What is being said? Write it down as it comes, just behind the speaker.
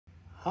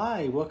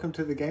Hi, welcome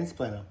to the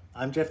Gamesplainer.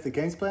 I'm Jeff the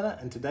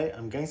Gamesplainer, and today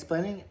I'm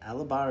gamesplaining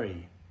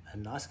Alubari, a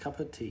nice cup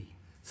of tea.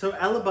 So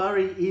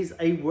Alubari is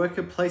a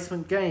worker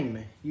placement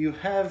game. You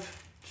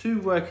have 2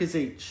 workers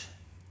each.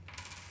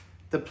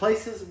 The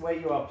places where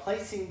you are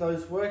placing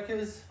those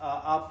workers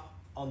are up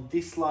on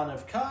this line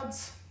of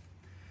cards.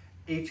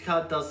 Each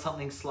card does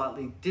something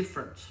slightly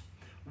different.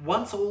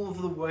 Once all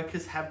of the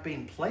workers have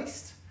been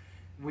placed,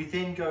 we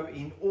then go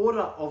in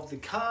order of the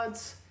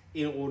cards,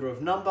 in order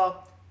of number,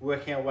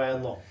 working our way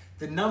along.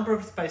 The number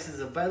of spaces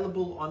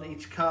available on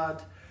each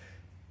card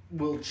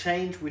will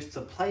change with the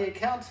player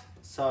count.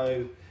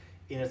 So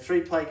in a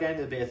 3-player game,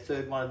 there'll be a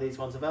third one of these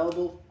ones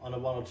available. On a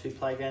 1 or 2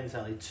 player game, there's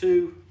only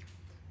 2.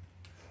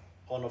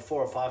 On a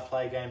 4 or 5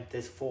 player game,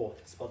 there's 4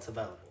 spots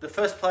available. The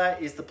first player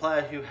is the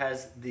player who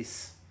has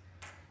this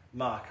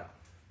marker.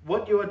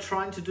 What you are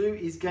trying to do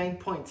is gain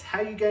points.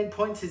 How you gain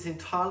points is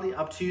entirely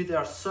up to you. There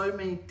are so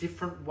many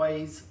different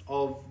ways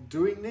of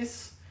doing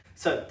this.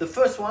 So the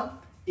first one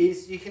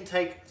is you can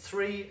take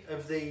 3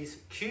 of these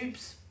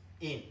cubes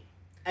in.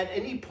 At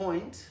any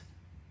point,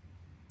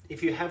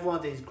 if you have one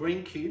of these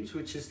green cubes,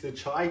 which is the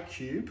chai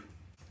cube,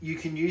 you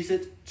can use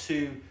it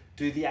to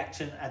do the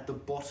action at the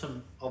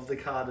bottom of the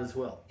card as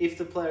well. If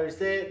the player is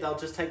there, they'll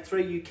just take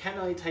 3. You can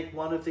only take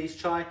 1 of these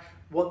chai.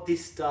 What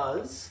this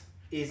does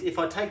is if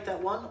I take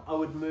that one, I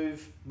would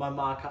move my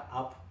marker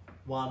up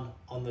 1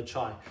 on the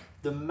chai.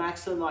 The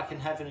maximum I can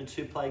have in a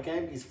 2-player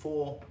game is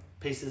 4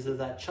 pieces of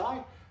that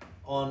chai.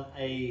 On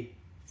a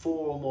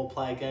 4 or more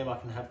player game, I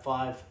can have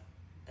 5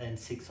 and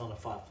 6 on a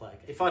 5-player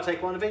game. If I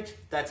take 1 of each,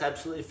 that's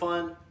absolutely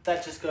fine.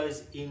 That just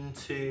goes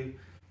into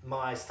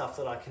my stuff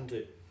that I can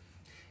do.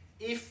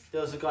 If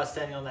there was a guy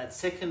standing on that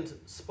second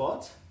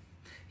spot,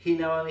 he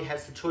now only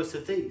has the choice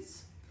of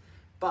these,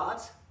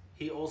 but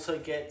he also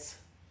gets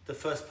the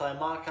first player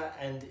marker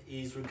and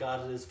is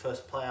regarded as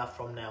first player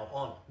from now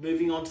on.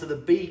 Moving on to the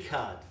B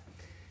card.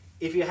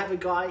 If you have a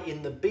guy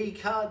in the B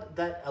card,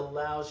 that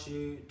allows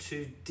you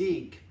to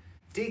dig.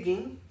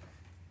 Digging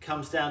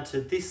comes down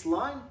to this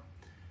line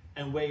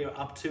and where you're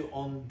up to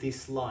on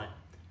this line,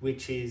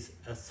 which is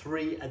a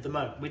 3 at the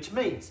moment, which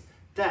means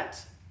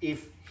that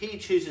if he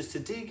chooses to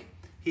dig,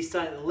 he's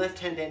starting at the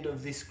left-hand end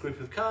of this group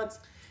of cards.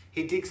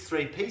 He digs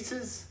 3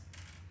 pieces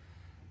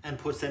and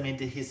puts them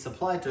into his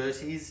supply.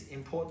 Dirt is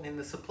important in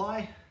the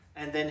supply.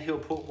 And then he'll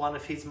put one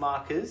of his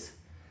markers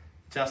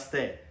just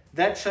there.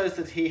 That shows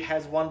that he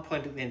has 1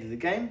 point at the end of the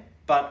game,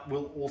 but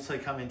will also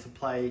come into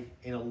play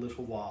in a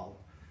little while.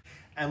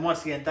 And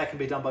once again, that can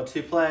be done by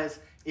 2 players.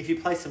 If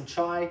you place some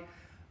chai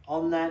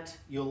on that,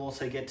 you'll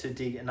also get to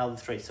dig another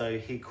 3. So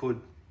he could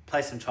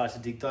place some chai to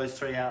dig those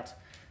 3 out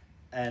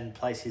and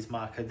place his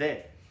marker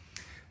there.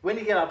 When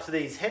you get up to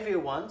these heavier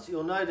ones,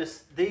 you'll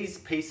notice these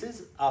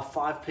pieces are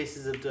 5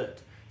 pieces of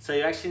dirt. So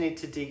you actually need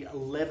to dig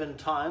 11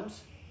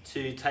 times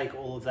to take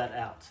all of that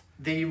out.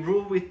 The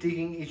rule with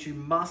digging is you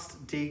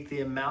must dig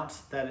the amount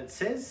that it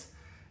says,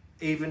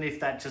 even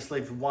if that just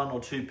leaves 1 or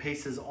 2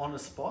 pieces on a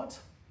spot.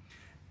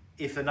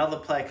 If another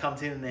player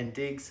comes in and then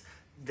digs,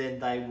 then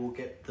they will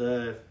get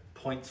the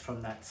points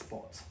from that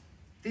spot.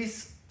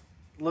 This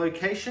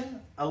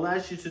location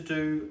allows you to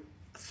do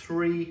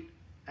 3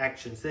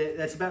 actions.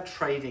 That's about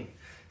trading.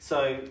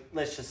 So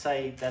let's just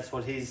say that's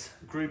what his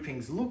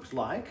groupings looked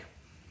like.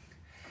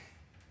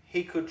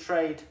 He could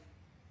trade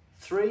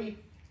 3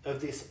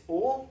 of this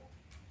ore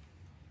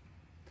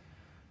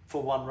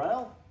for 1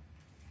 rail.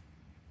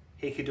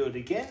 He could do it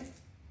again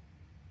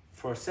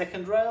for a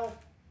 2nd rail.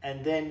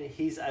 And then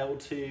he's able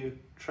to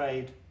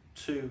trade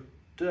 2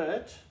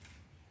 dirt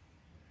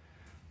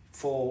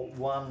for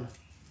 1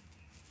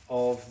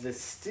 of the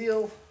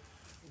steel,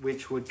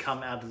 which would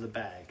come out of the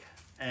bag.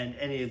 And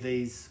any of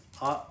these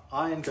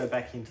iron go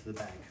back into the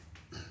bag.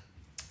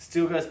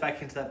 Steel goes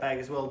back into that bag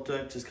as well.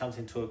 Dirt just comes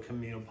into a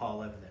communal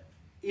pile over there.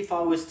 If I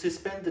was to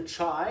spend the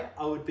chai,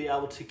 I would be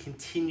able to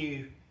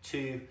continue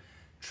to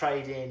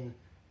trade in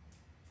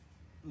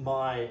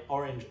my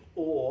orange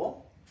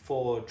ore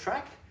for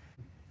track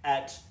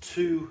at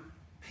 2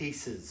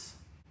 pieces.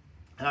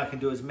 And I can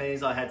do as many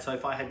as I had. So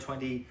if I had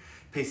 20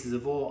 pieces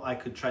of ore, I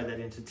could trade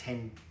that into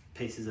 10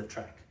 pieces of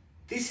track.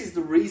 This is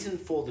the reason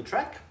for the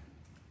track.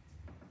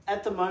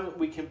 At the moment,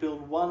 we can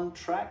build 1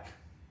 track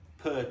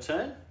per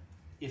turn.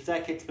 If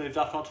that gets moved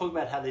up, and I'll talk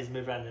about how these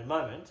move around in a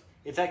moment,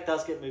 if that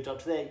does get moved up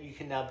to there, you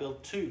can now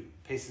build 2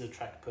 pieces of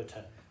track per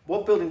turn.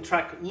 What building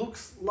track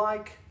looks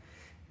like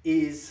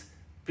is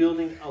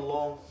building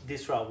along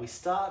this rail. We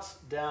start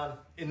down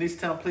in this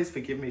town. Please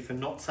forgive me for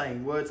not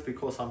saying words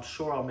because I'm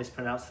sure I'll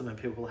mispronounce them and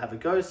people will have a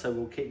go, so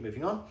we'll keep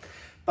moving on.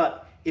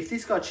 But if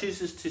this guy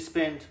chooses to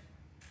spend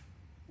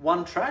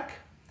 1 track,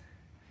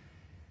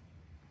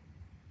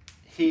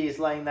 he is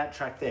laying that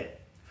track there.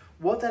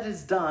 What that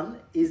has done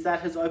is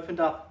that has opened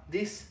up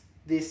this,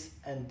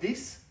 and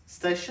this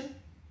station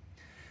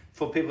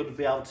for people to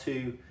be able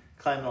to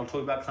claim, and I'll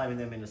talk about claiming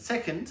them in a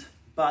second.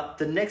 But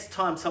the next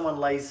time someone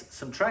lays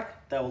some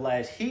track, they will lay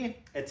it here,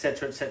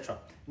 etc., etc.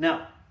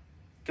 Now,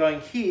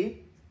 going here,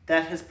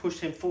 that has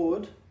pushed him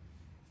forward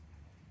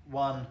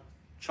 1,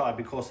 chai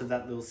because of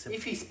that little symbol.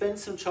 If he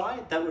spends some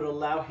chai, that would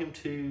allow him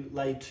to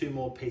lay 2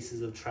 more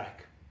pieces of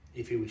track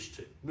if he wished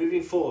to.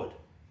 Moving forward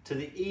to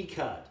the E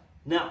card.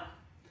 Now,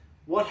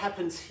 what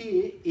happens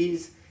here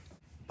is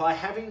by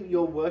having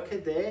your worker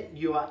there,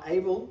 you are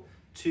able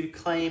to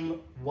claim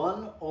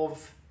one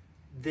of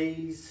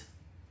these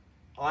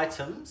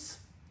items.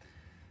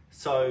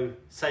 So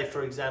say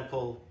for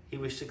example, he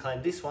wished to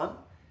claim this one.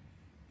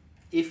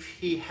 If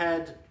he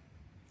had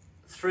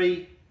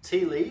 3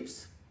 tea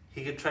leaves,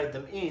 he could trade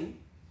them in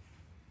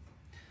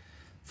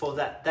for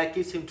that. That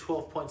gives him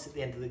 12 points at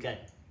the end of the game,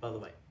 by the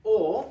way.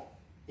 Or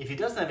if he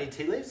doesn't have any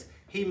tea leaves,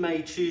 he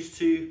may choose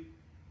to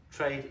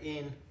trade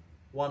in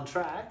 1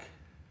 track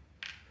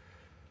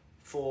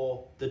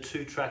for the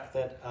 2 track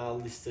that are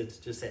listed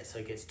just there, so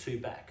he gets 2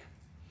 back.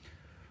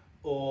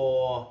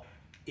 Or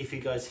if he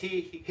goes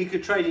here, he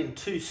could trade in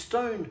 2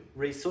 stone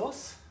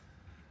resource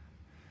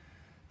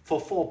for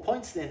 4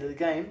 points at the end of the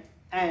game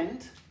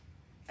and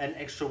an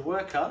extra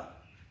worker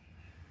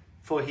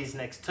for his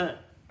next turn.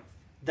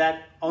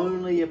 That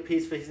only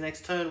appears for his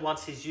next turn.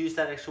 Once he's used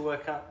that extra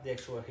worker, the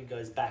extra worker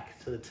goes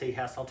back to the tea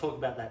house. I'll talk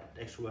about that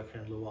extra worker in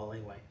a little while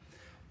anyway.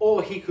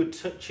 Or he could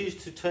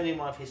choose to turn in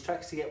one of his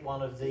tracks to get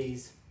one of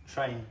these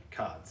train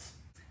cards.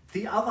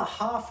 The other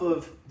half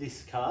of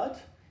this card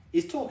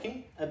is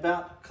talking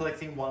about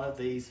collecting one of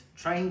these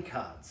train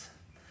cards.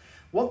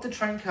 What the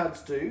train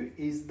cards do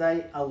is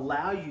they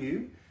allow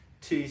you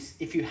to,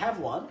 if you have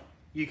one,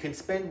 you can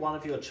spend one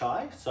of your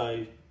chai,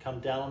 so come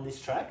down on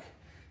this track,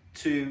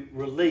 to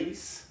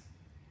release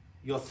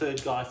your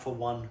 3rd guy for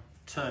 1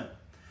 turn.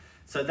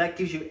 So that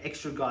gives you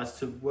extra guys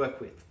to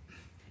work with.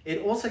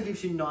 It also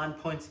gives you 9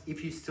 points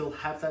if you still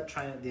have that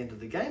train at the end of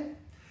the game.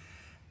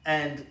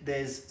 And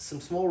there's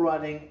some small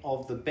writing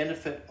of the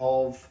benefit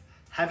of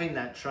having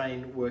that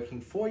train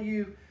working for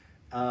you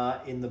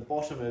in the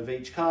bottom of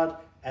each card,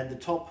 and the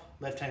top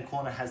left-hand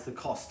corner has the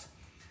cost.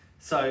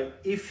 So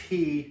if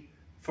he,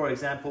 for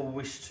example,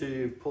 wished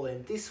to pull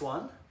in this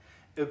one,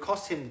 it would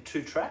cost him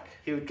 2 track.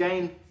 He would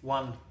gain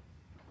 1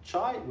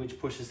 chai, which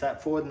pushes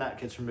that forward, and that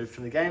gets removed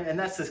from the game. And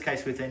that's the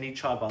case with any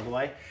chai, by the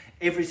way.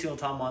 Every single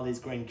time one of these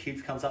green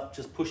cubes comes up,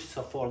 just push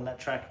yourself forward on that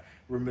track,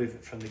 remove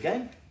it from the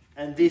game.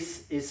 And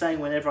this is saying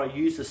whenever I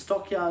use a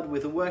stockyard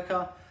with a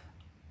worker,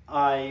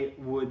 I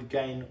would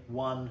gain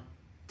 1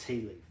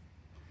 tea leaf.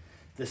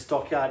 The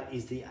stockyard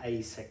is the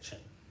A section.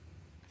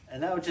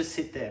 And that would just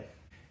sit there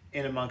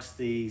in amongst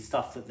the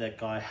stuff that that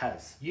guy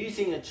has.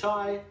 Using a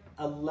chai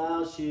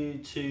allows you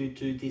to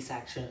do this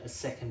action a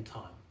 2nd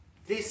time.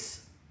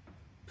 This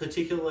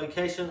particular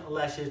location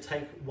allows you to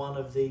take one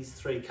of these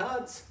 3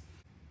 cards.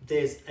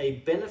 There's a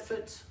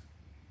benefit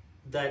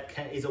that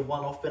is a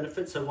one-off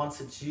benefit, so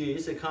once it's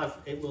used,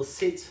 it will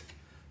sit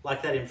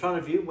like that in front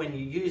of you. When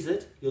you use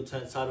it, you'll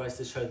turn it sideways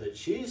to show that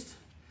it's used.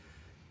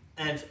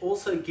 And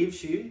also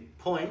gives you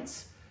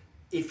points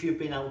if you've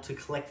been able to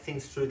collect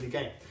things through the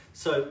game.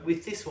 So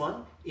with this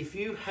one, if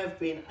you have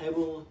been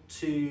able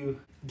to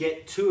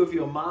get 2 of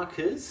your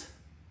markers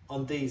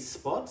on these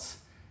spots,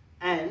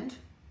 and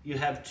you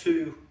have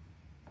 2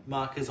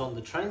 markers on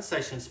the train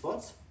station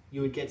spots,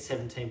 you would get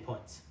 17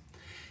 points.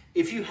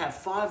 If you have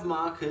 5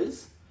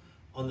 markers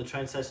on the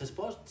train station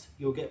spots,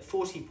 you'll get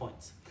 40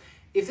 points.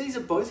 If these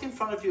are both in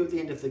front of you at the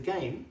end of the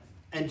game,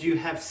 and you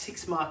have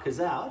 6 markers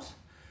out,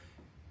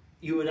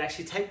 you would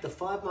actually take the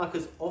 5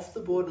 markers off the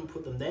board and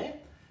put them there.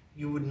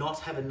 You would not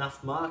have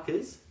enough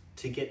markers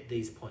to get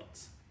these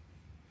points.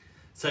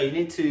 So you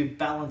need to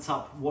balance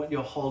up what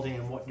you're holding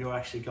and what you're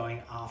actually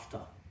going after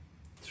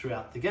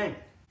throughout the game.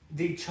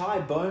 The chai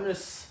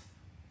bonus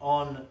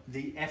on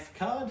the F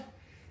card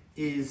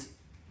is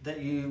that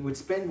you would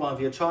spend one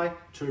of your chai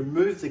to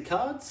remove the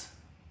cards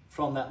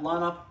from that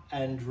lineup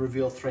and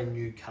reveal 3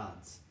 new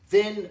cards.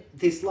 Then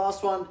this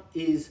last one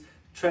is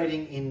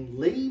trading in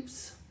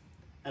leaves,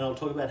 and I'll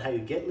talk about how you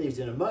get leaves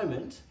in a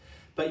moment,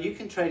 but you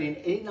can trade in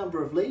any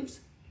number of leaves.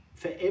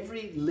 For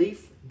every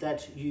leaf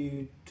that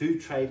you do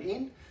trade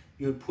in,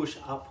 you would push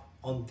up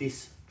on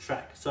this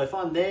track. So if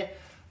I'm there,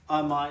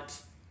 I might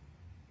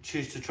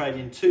choose to trade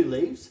in 2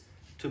 leaves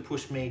to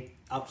push me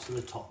up to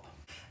the top.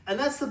 And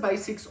that's the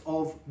basics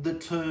of the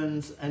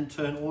turns and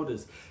turn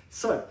orders.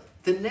 So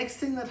the next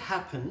thing that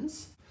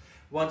happens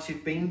once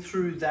you've been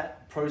through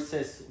that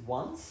process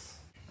once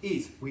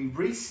is we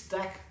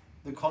restack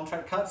the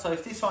contract card. So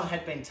if this one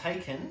had been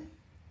taken,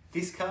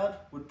 this card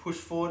would push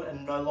forward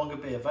and no longer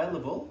be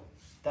available.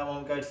 That one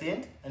would go to the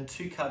end and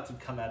 2 cards would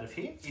come out of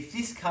here. If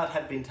this card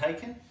had been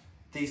taken,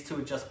 these 2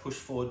 would just push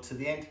forward to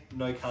the end.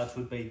 No cards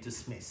would be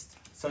dismissed.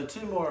 So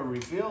 2 more are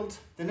revealed.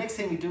 The next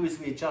thing we do is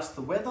we adjust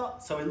the weather.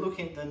 So we're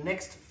looking at the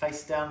next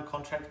face down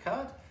contract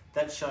card.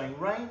 That's showing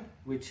rain,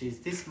 which is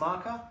this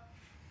marker.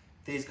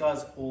 These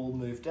guys all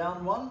move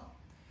down 1.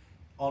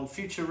 On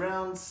future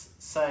rounds,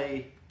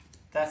 say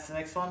that's the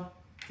next one.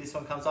 This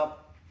one comes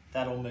up,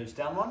 that all moves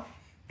down 1.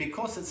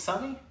 Because it's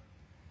sunny,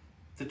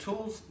 the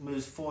tools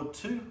moves forward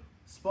 2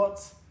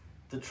 spots.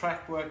 The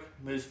track work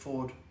moves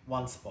forward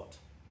 1 spot.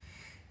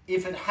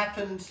 If it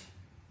happened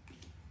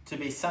to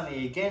be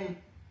sunny again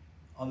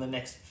on the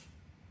next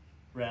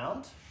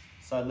round,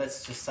 so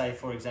let's just say,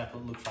 for example,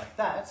 it looks like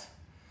that,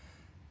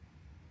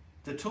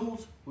 the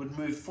tools would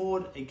move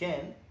forward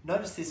again.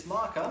 Notice this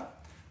marker,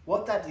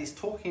 what that is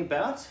talking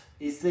about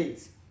is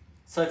these.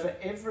 So for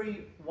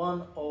every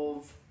one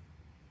of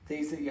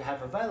these that you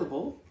have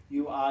available,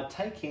 you are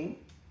taking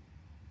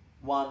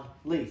one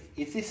leaf.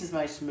 If this is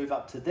managed to move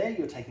up to there,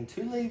 you're taking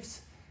 2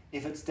 leaves.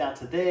 If it's down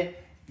to there,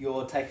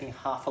 you're taking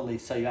half a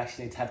leaf. So you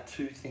actually need to have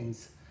 2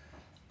 things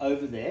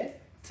over there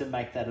to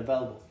make that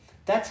available.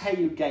 That's how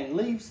you gain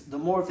leaves. The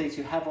more of these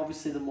you have,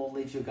 obviously, the more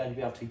leaves you're going to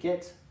be able to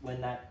get when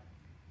that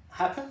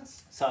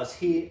happens. So it's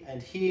here,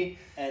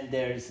 and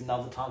there is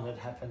another time that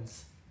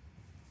happens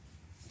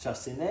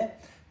just in there,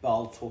 but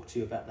I'll talk to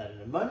you about that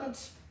in a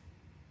moment.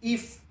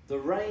 If the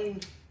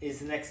rain is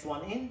the next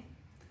one in,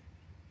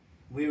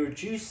 we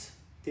reduce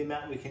the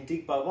amount we can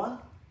dig by 1.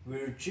 We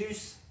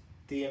reduce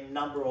the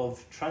number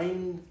of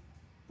train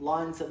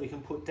lines that we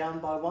can put down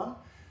by 1.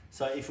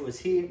 So if it was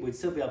here, we'd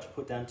still be able to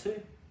put down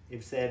 2. If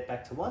it's there,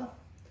 back to 1.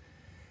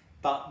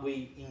 But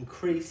we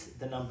increase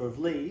the number of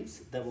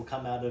leaves that will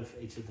come out of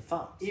each of the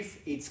farms. If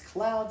it's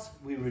clouds,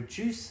 we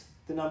reduce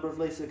the number of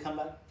leaves that come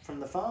out from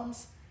the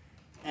farms,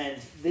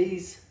 and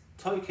these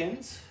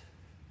tokens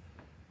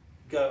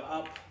go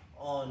up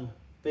on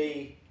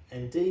B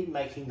and D,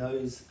 making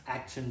those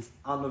actions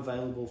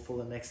unavailable for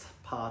the next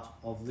part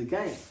of the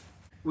game.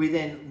 We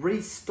then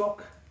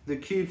restock the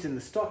cubes in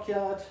the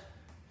stockyard,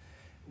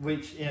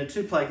 which in a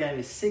 2-player game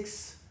is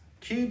 6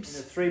 cubes,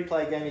 in a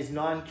 3-player game is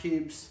 9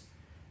 cubes,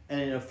 and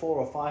in a 4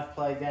 or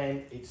 5-player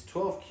game it's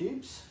 12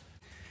 cubes.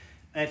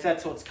 And if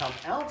that's what's come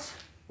out,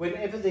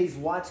 whenever these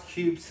white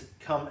cubes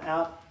come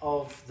out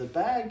of the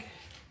bag,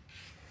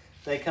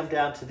 they come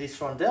down to this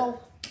rondelle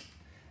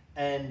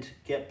and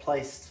get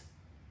placed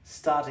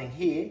starting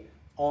here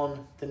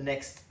on the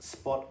next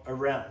spot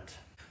around.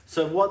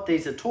 So what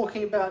these are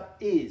talking about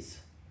is,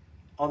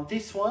 on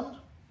this one,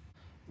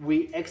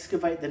 we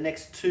excavate the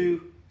next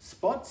 2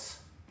 spots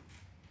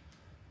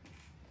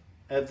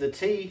of the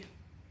T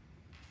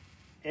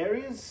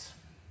areas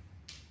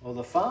or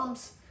the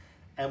farms,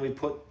 and we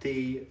put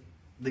the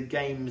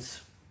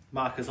game's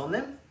markers on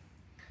them.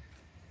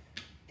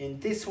 In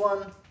this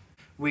one,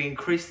 we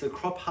increase the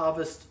crop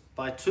harvest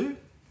by 2,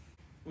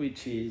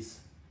 which is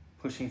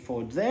pushing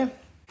forward there.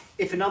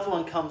 If another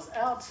one comes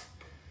out,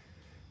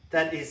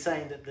 that is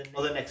saying that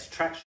the next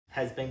track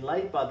has been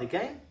laid by the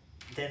game.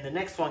 Then the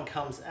next one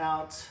comes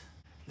out,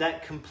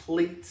 that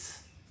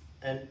completes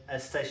a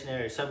station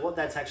area. So what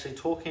that's actually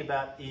talking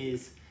about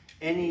is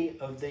any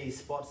of these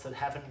spots that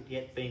haven't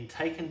yet been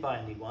taken by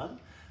anyone,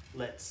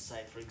 let's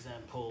say for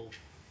example,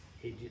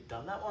 he'd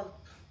done that one,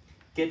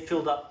 get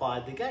filled up by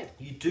the game.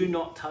 You do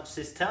not touch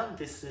this town.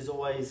 This is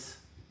always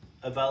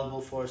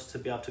available for us to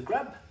be able to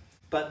grab.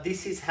 But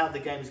this is how the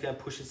game is going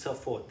to push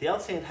itself forward. The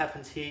other thing that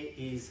happens here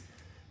is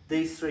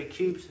these 3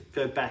 cubes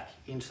go back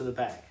into the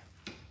bag.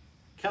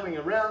 Coming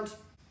around,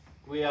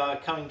 we are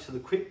coming to the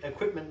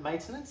equipment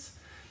maintenance.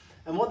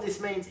 And what this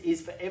means is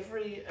for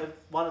every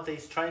one of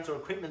these trains or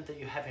equipment that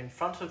you have in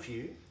front of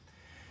you,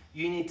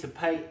 you need to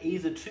pay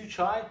either 2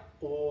 chai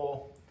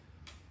or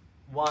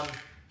 1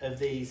 of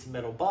these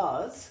metal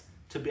bars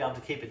to be able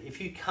to keep it. If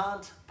you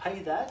can't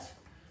pay that,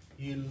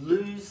 you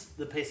lose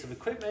the piece of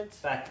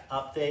equipment back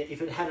up there.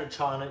 If it had a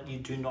chai on it, you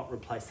do not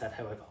replace that,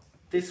 however.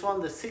 This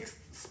one, the 6th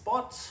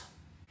spot,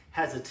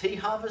 has a tea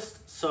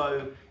harvest.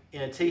 So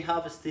in a tea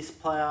harvest, this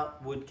player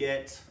would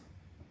get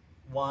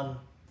 1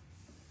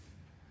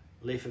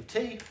 leaf of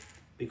tea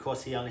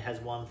because he only has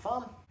 1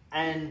 farm.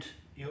 And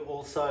you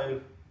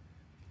also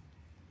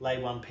lay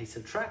 1 piece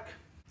of track,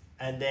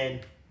 and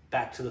then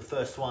back to the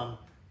first one,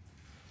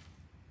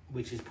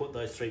 which is put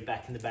those 3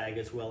 back in the bag,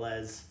 as well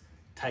as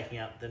taking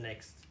out the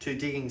next 2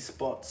 digging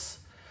spots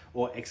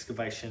or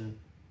excavation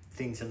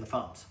things in the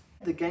farms.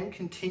 The game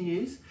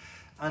continues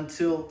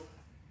until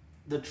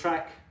the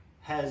track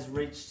has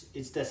reached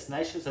its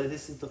destination. So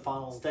this is the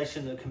final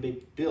station that can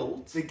be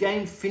built. The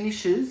game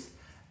finishes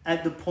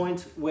at the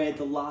point where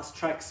the last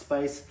track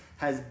space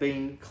has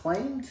been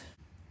claimed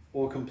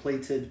or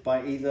completed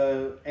by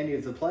either any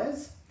of the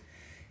players.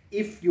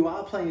 If you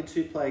are playing a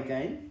 2-player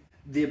game,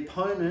 the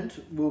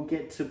opponent will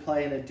get to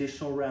play an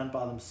additional round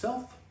by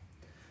themselves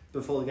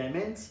before the game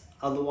ends.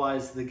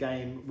 Otherwise, the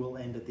game will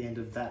end at the end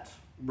of that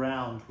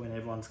round when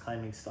everyone's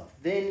claiming stuff.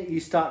 Then you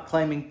start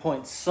claiming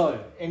points.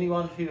 So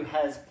anyone who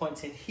has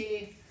points in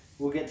here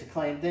will get to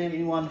claim them.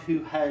 Anyone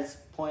who has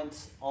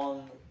points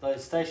on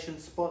those station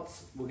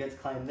spots will get to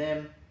claim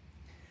them.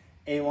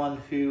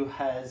 Anyone who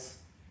has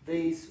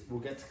these will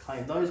get to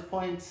claim those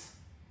points.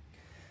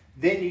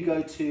 Then you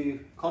go to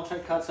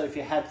contract cards. So if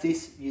you have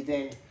this, you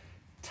then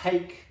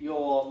take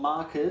your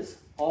markers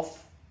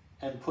off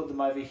and put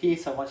them over here.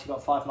 So once you've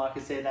got 5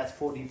 markers there, that's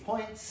 40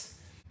 points.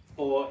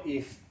 Or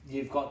if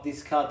you've got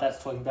this card,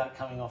 that's talking about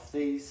coming off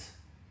these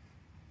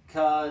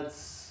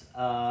cards.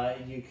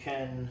 You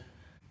can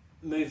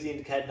move the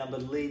indicated number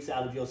of leaves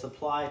out of your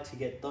supply to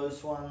get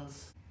those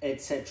ones,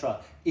 etc.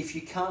 If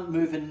you can't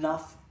move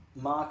enough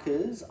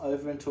markers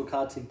over into a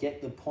card to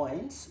get the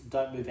points,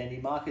 don't move any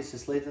markers,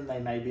 just leave them. They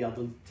may be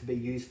able to be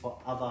used for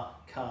other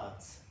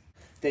cards.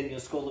 Then you'll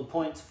score the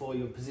points for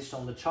your position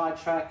on the chide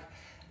track,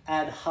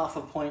 add half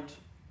a point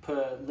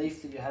per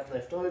leaf that you have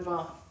left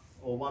over,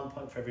 or 1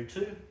 point for every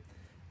 2,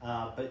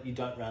 but you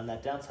don't round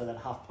that down, so that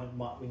half point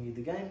might win you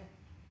the game.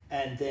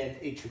 And then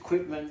each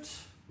equipment,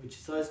 which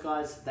is those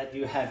guys, that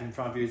you have in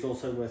front of you is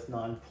also worth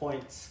 9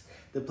 points.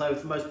 The player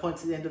with the most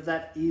points at the end of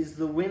that is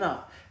the winner.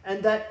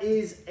 And that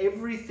is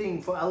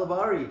everything for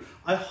Alubari.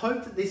 I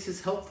hope that this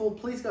is helpful.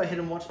 Please go ahead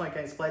and watch my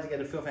gameplay to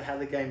get a feel for how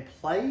the game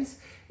plays.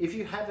 If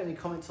you have any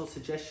comments or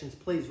suggestions,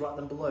 please write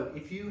them below.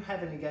 If you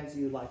have any games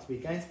that you'd like to be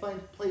gamesplaned,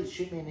 please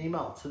shoot me an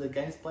email to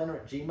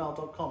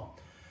thegamesplainer@gmail.com.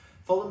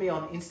 Follow me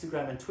on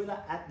Instagram and Twitter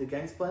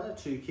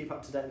 @thegamesplainer to keep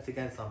up to date with the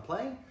games that I'm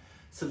playing.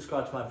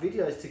 Subscribe to my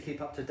videos to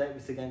keep up to date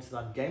with the games that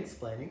I'm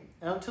gamesplaining.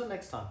 And until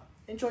next time,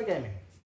 enjoy gaming.